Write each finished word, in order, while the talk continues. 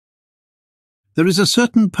There is a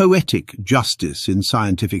certain poetic justice in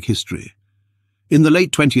scientific history. In the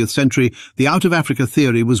late 20th century, the out-of-Africa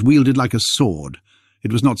theory was wielded like a sword.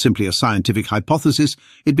 It was not simply a scientific hypothesis,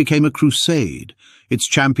 it became a crusade. Its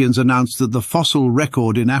champions announced that the fossil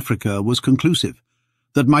record in Africa was conclusive,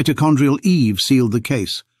 that mitochondrial Eve sealed the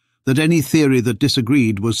case, that any theory that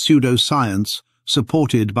disagreed was pseudoscience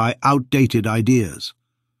supported by outdated ideas.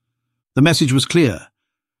 The message was clear.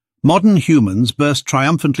 Modern humans burst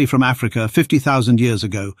triumphantly from Africa 50,000 years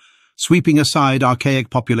ago, sweeping aside archaic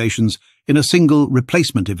populations in a single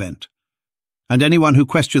replacement event. And anyone who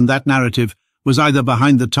questioned that narrative was either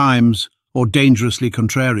behind the times or dangerously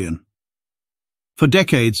contrarian. For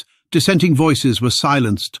decades, dissenting voices were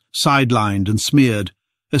silenced, sidelined and smeared,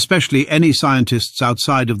 especially any scientists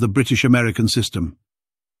outside of the British-American system.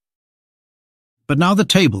 But now the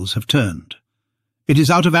tables have turned. It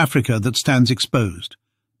is out of Africa that stands exposed,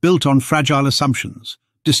 built on fragile assumptions,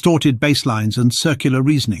 distorted baselines and circular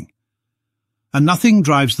reasoning. And nothing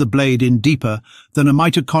drives the blade in deeper than a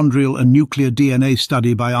mitochondrial and nuclear DNA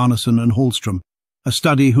study by Arneson and Hallstrom, a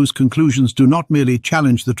study whose conclusions do not merely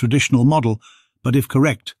challenge the traditional model, but if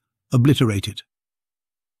correct, obliterate it.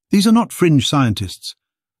 These are not fringe scientists.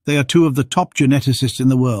 They are two of the top geneticists in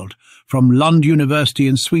the world, from Lund University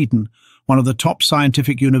in Sweden, one of the top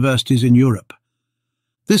scientific universities in Europe.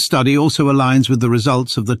 This study also aligns with the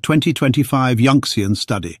results of the 2025 Eurasian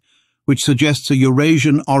study, which suggests a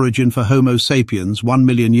Eurasian origin for Homo sapiens 1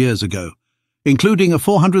 million years ago, including a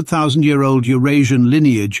 400,000-year-old Eurasian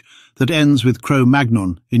lineage that ends with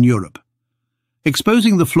Cro-Magnon in Europe.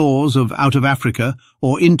 Exposing the flaws of out of Africa,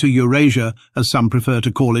 or into Eurasia, as some prefer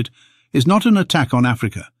to call it, is not an attack on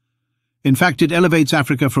Africa. In fact, it elevates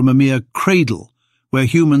Africa from a mere cradle, where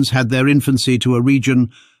humans had their infancy, to a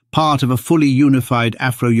region part of a fully unified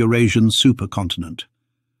Afro-Eurasian supercontinent.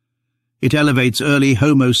 It elevates early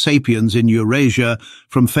Homo sapiens in Eurasia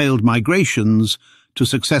from failed migrations to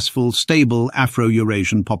successful, stable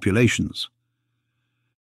Afro-Eurasian populations.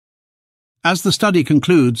 As the study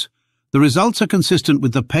concludes, the results are consistent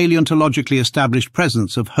with the paleontologically established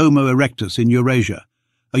presence of Homo erectus in Eurasia,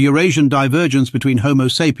 a Eurasian divergence between Homo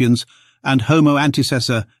sapiens and Homo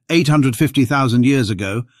antecessor 850,000 years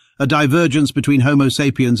ago, a divergence between Homo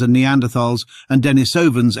sapiens and Neanderthals and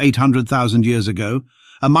Denisovans 800,000 years ago,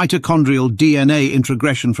 a mitochondrial DNA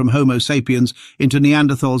introgression from Homo sapiens into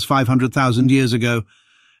Neanderthals 500,000 years ago,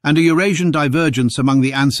 and a Eurasian divergence among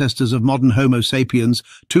the ancestors of modern Homo sapiens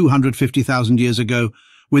 250,000 years ago,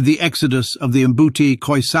 with the exodus of the Mbuti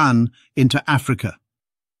Khoisan into Africa.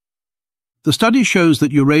 The study shows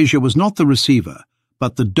that Eurasia was not the receiver,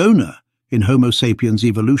 but the donor in Homo sapiens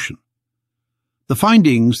evolution. The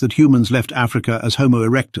findings that humans left Africa as Homo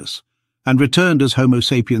erectus and returned as Homo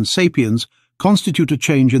sapiens sapiens constitute a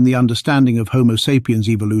change in the understanding of Homo sapiens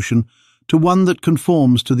evolution to one that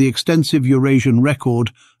conforms to the extensive Eurasian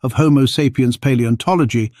record of Homo sapiens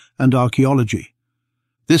paleontology and archaeology.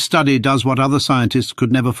 This study does what other scientists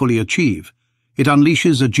could never fully achieve. It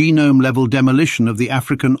unleashes a genome-level demolition of the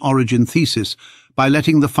African origin thesis by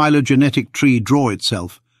letting the phylogenetic tree draw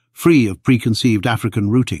itself, free of preconceived African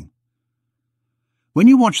rooting. When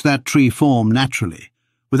you watch that tree form naturally,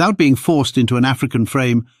 without being forced into an African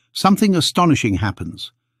frame, something astonishing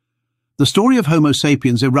happens. The story of Homo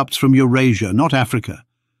sapiens erupts from Eurasia, not Africa.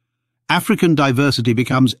 African diversity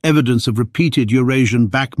becomes evidence of repeated Eurasian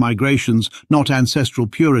back migrations, not ancestral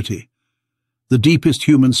purity. The deepest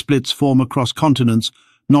human splits form across continents,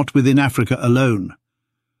 not within Africa alone.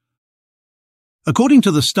 According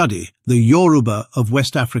to the study, the Yoruba of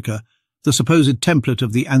West Africa, the supposed template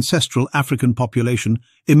of the ancestral African population,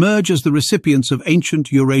 emerge as the recipients of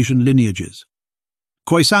ancient Eurasian lineages.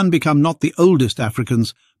 Khoisan become not the oldest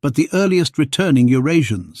Africans, but the earliest returning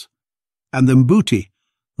Eurasians. And the Mbuti,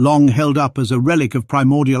 long held up as a relic of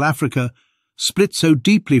primordial Africa, split so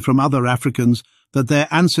deeply from other Africans that their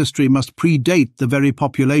ancestry must predate the very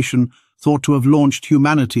population thought to have launched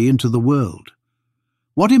humanity into the world.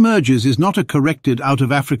 What emerges is not a corrected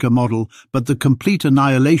out-of-Africa model, but the complete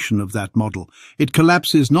annihilation of that model. It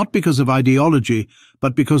collapses not because of ideology,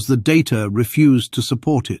 but because the data refused to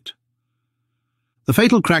support it. The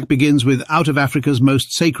fatal crack begins with out of Africa's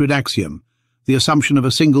most sacred axiom, the assumption of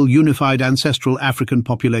a single unified ancestral African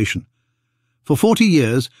population. For 40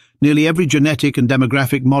 years, nearly every genetic and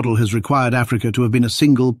demographic model has required Africa to have been a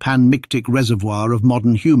single pan-mictic reservoir of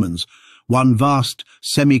modern humans, one vast,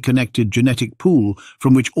 semi-connected genetic pool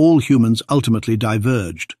from which all humans ultimately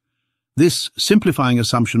diverged. This simplifying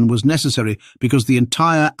assumption was necessary because the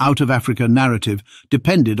entire out-of-Africa narrative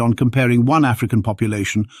depended on comparing one African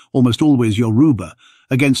population, almost always Yoruba,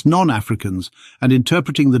 against non-Africans and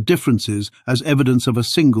interpreting the differences as evidence of a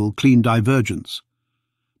single clean divergence.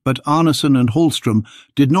 But Arneson and Hallström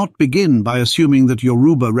did not begin by assuming that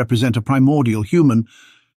Yoruba represent a primordial human.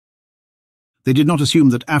 They did not assume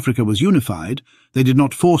that Africa was unified. They did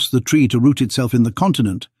not force the tree to root itself in the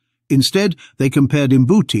continent. Instead, they compared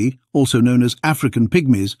Mbuti, also known as African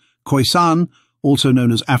pygmies, Khoisan, also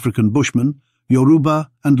known as African bushmen, Yoruba,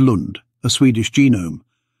 and Lund, a Swedish genome,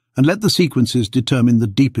 and let the sequences determine the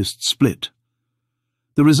deepest split.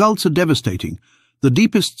 The results are devastating. The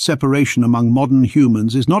deepest separation among modern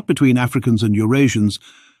humans is not between Africans and Eurasians,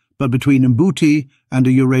 but between Mbuti and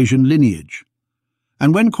a Eurasian lineage.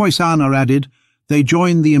 And when Khoisan are added, they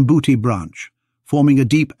join the Mbuti branch, forming a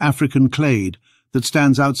deep African clade that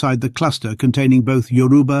stands outside the cluster containing both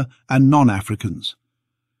Yoruba and non-Africans.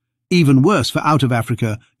 Even worse for out of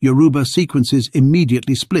Africa, Yoruba sequences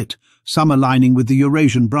immediately split, some aligning with the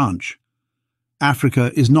Eurasian branch.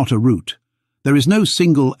 Africa is not a root. There is no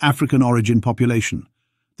single African origin population.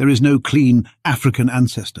 There is no clean African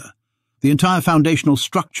ancestor. The entire foundational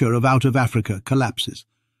structure of out of Africa collapses.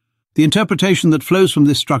 The interpretation that flows from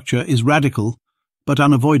this structure is radical, but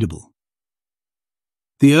unavoidable.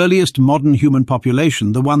 The earliest modern human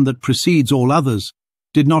population, the one that precedes all others,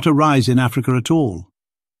 did not arise in Africa at all.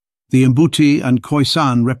 The Mbuti and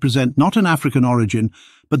Khoisan represent not an African origin,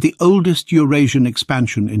 but the oldest Eurasian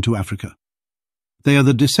expansion into Africa. They are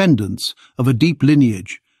the descendants of a deep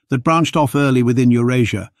lineage that branched off early within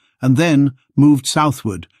Eurasia and then moved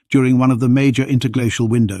southward during one of the major interglacial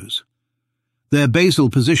windows. Their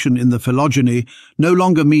basal position in the phylogeny no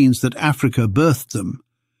longer means that Africa birthed them.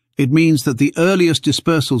 It means that the earliest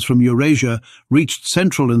dispersals from Eurasia reached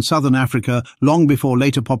Central and Southern Africa long before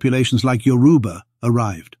later populations like Yoruba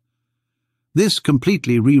arrived. This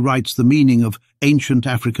completely rewrites the meaning of ancient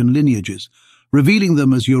African lineages, revealing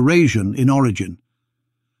them as Eurasian in origin.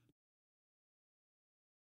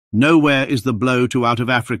 Nowhere is the blow to out of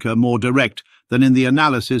Africa more direct than in the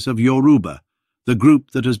analysis of Yoruba, the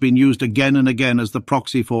group that has been used again and again as the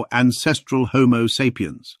proxy for ancestral Homo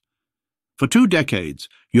sapiens. For 2 decades,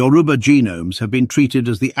 Yoruba genomes have been treated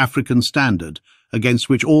as the African standard against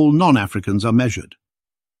which all non-Africans are measured.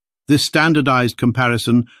 This standardized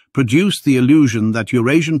comparison produced the illusion that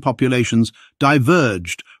Eurasian populations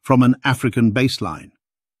diverged from an African baseline.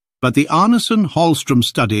 But the Arneson-Hallström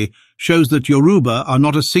study shows that Yoruba are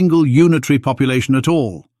not a single unitary population at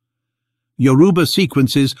all. Yoruba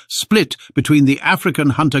sequences split between the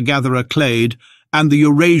African hunter-gatherer clade and the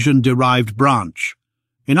Eurasian-derived branch.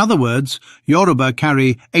 In other words, Yoruba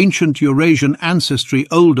carry ancient Eurasian ancestry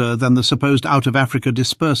older than the supposed out-of-Africa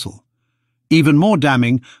dispersal. Even more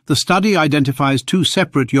damning, the study identifies 2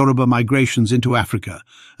 separate Yoruba migrations into Africa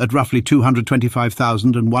at roughly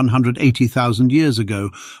 225,000 and 180,000 years ago,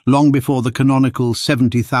 long before the canonical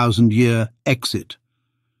 70,000-year exit.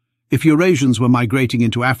 If Eurasians were migrating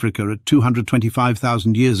into Africa at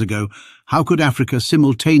 225,000 years ago, how could Africa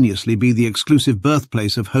simultaneously be the exclusive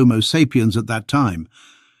birthplace of Homo sapiens at that time?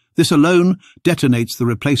 This alone detonates the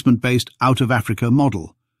replacement-based out-of-Africa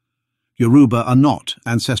model. Yoruba are not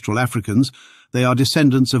ancestral Africans. They are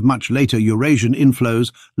descendants of much later Eurasian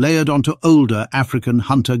inflows layered onto older African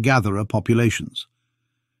hunter-gatherer populations.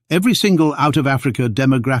 Every single out-of-Africa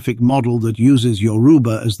demographic model that uses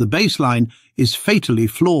Yoruba as the baseline is fatally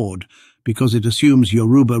flawed because it assumes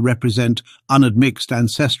Yoruba represent unadmixed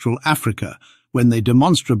ancestral Africa when they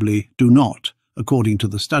demonstrably do not, according to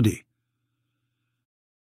the study.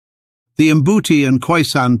 The Mbuti and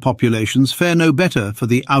Khoisan populations fare no better for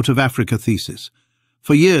the out-of-Africa thesis.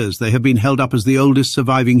 For years they have been held up as the oldest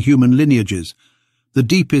surviving human lineages, the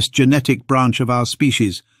deepest genetic branch of our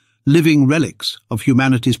species, living relics of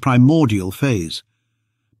humanity's primordial phase.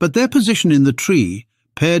 But their position in the tree,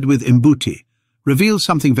 paired with Mbuti, reveals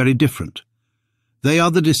something very different. They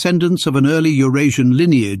are the descendants of an early Eurasian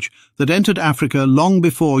lineage that entered Africa long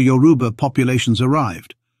before Yoruba populations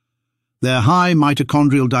arrived. Their high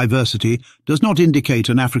mitochondrial diversity does not indicate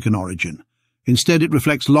an African origin. Instead, it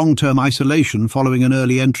reflects long-term isolation following an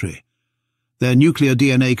early entry. Their nuclear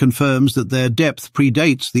DNA confirms that their depth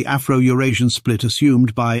predates the Afro-Eurasian split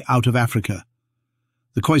assumed by out of Africa.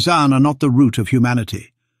 The Khoisan are not the root of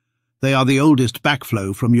humanity. They are the oldest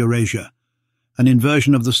backflow from Eurasia, an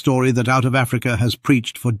inversion of the story that out of Africa has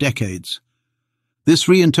preached for decades. This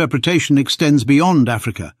reinterpretation extends beyond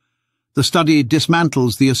Africa. The study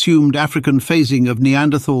dismantles the assumed African phasing of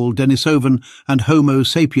Neanderthal, Denisovan, and Homo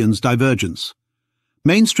sapiens divergence.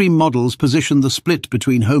 Mainstream models position the split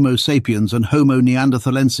between Homo sapiens and Homo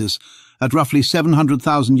neanderthalensis at roughly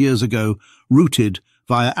 700,000 years ago, rooted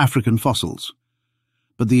via African fossils.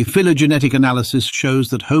 But the phylogenetic analysis shows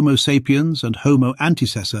that Homo sapiens and Homo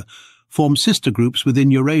antecessor form sister groups within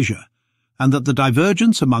Eurasia, and that the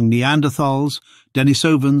divergence among Neanderthals,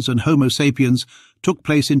 Denisovans and Homo sapiens took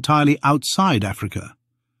place entirely outside Africa.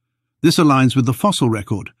 This aligns with the fossil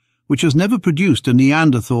record, which has never produced a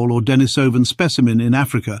Neanderthal or Denisovan specimen in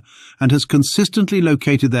Africa and has consistently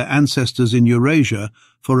located their ancestors in Eurasia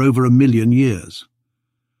for over 1 million years.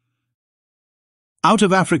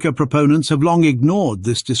 Out-of-Africa proponents have long ignored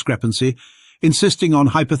this discrepancy, insisting on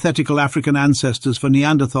hypothetical African ancestors for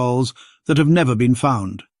Neanderthals that have never been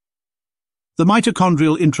found. The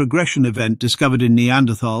mitochondrial introgression event discovered in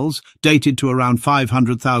Neanderthals, dated to around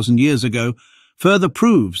 500,000 years ago, further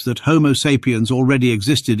proves that Homo sapiens already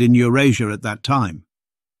existed in Eurasia at that time.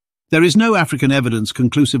 There is no African evidence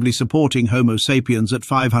conclusively supporting Homo sapiens at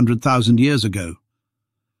 500,000 years ago.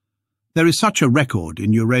 There is such a record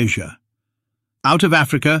in Eurasia. Out of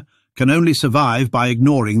Africa can only survive by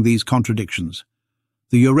ignoring these contradictions.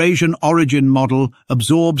 The Eurasian origin model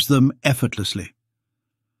absorbs them effortlessly.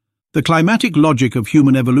 The climatic logic of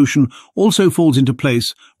human evolution also falls into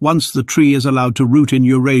place once the tree is allowed to root in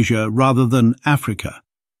Eurasia rather than Africa.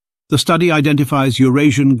 The study identifies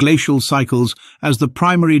Eurasian glacial cycles as the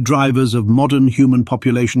primary drivers of modern human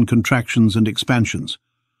population contractions and expansions.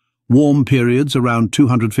 Warm periods around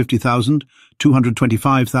 250,000,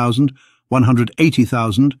 225,000,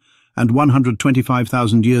 180,000, and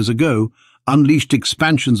 125,000 years ago unleashed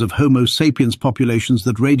expansions of Homo sapiens populations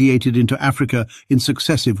that radiated into Africa in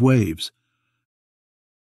successive waves.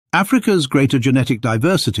 Africa's greater genetic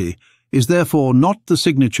diversity is therefore not the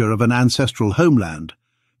signature of an ancestral homeland.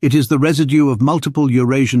 It is the residue of multiple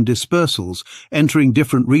Eurasian dispersals entering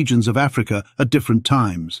different regions of Africa at different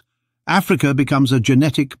times. Africa becomes a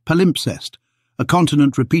genetic palimpsest, a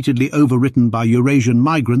continent repeatedly overwritten by Eurasian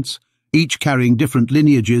migrants, each carrying different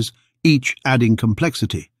lineages, each adding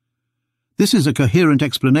complexity. This is a coherent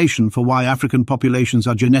explanation for why African populations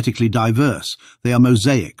are genetically diverse. They are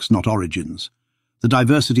mosaics, not origins. The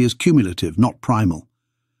diversity is cumulative, not primal.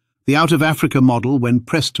 The out-of-Africa model, when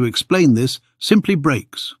pressed to explain this, simply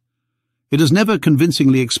breaks. It has never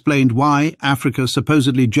convincingly explained why Africa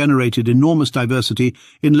supposedly generated enormous diversity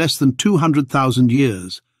in less than 200,000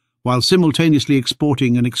 years, while simultaneously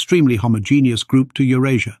exporting an extremely homogeneous group to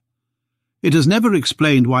Eurasia. It has never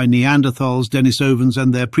explained why Neanderthals, Denisovans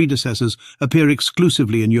and their predecessors appear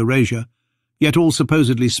exclusively in Eurasia, yet all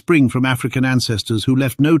supposedly spring from African ancestors who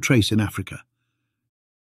left no trace in Africa.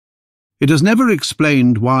 It has never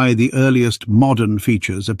explained why the earliest modern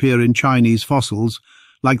features appear in Chinese fossils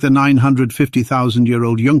like the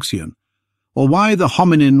 950,000-year-old Yunxian, or why the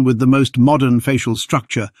hominin with the most modern facial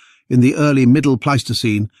structure in the early Middle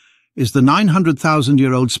Pleistocene is the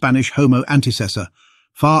 900,000-year-old Spanish Homo antecessor,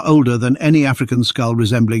 far older than any African skull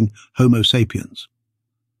resembling Homo sapiens.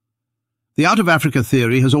 The out-of-Africa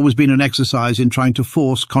theory has always been an exercise in trying to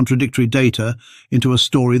force contradictory data into a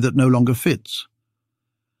story that no longer fits.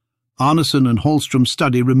 Arneson and Hallström's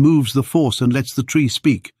study removes the force and lets the tree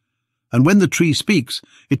speak. And when the tree speaks,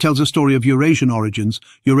 it tells a story of Eurasian origins,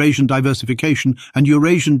 Eurasian diversification, and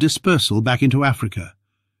Eurasian dispersal back into Africa.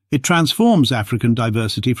 It transforms African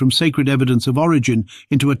diversity from sacred evidence of origin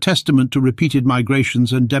into a testament to repeated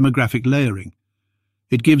migrations and demographic layering.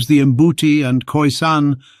 It gives the Mbuti and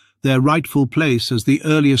Khoisan their rightful place as the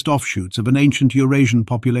earliest offshoots of an ancient Eurasian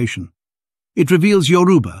population. It reveals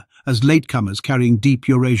Yoruba as latecomers carrying deep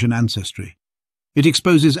Eurasian ancestry. It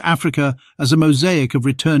exposes Africa as a mosaic of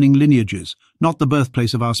returning lineages, not the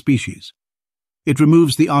birthplace of our species. It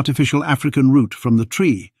removes the artificial African root from the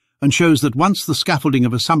tree, and shows that once the scaffolding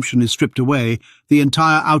of assumption is stripped away, the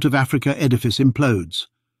entire out-of-Africa edifice implodes.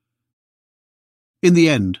 In the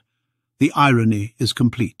end, the irony is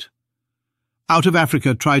complete.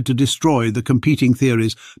 Out-of-Africa tried to destroy the competing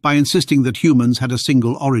theories by insisting that humans had a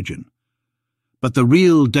single origin. But the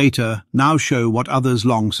real data now show what others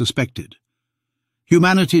long suspected.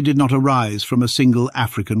 Humanity did not arise from a single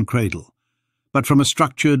African cradle, but from a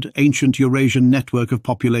structured, ancient Eurasian network of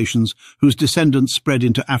populations whose descendants spread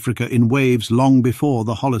into Africa in waves long before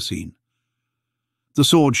the Holocene. The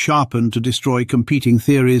sword sharpened to destroy competing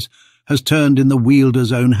theories has turned in the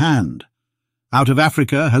wielder's own hand. Out of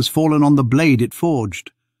Africa has fallen on the blade it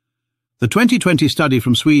forged. The 2020 study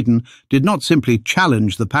from Sweden did not simply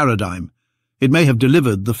challenge the paradigm, it may have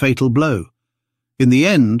delivered the fatal blow. In the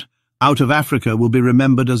end, Out of Africa will be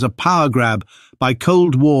remembered as a power grab by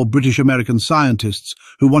Cold War British-American scientists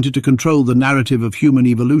who wanted to control the narrative of human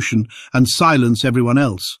evolution and silence everyone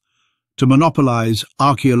else. to monopolize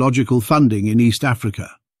archaeological funding in East Africa.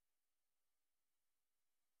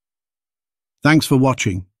 Thanks for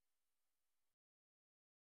watching.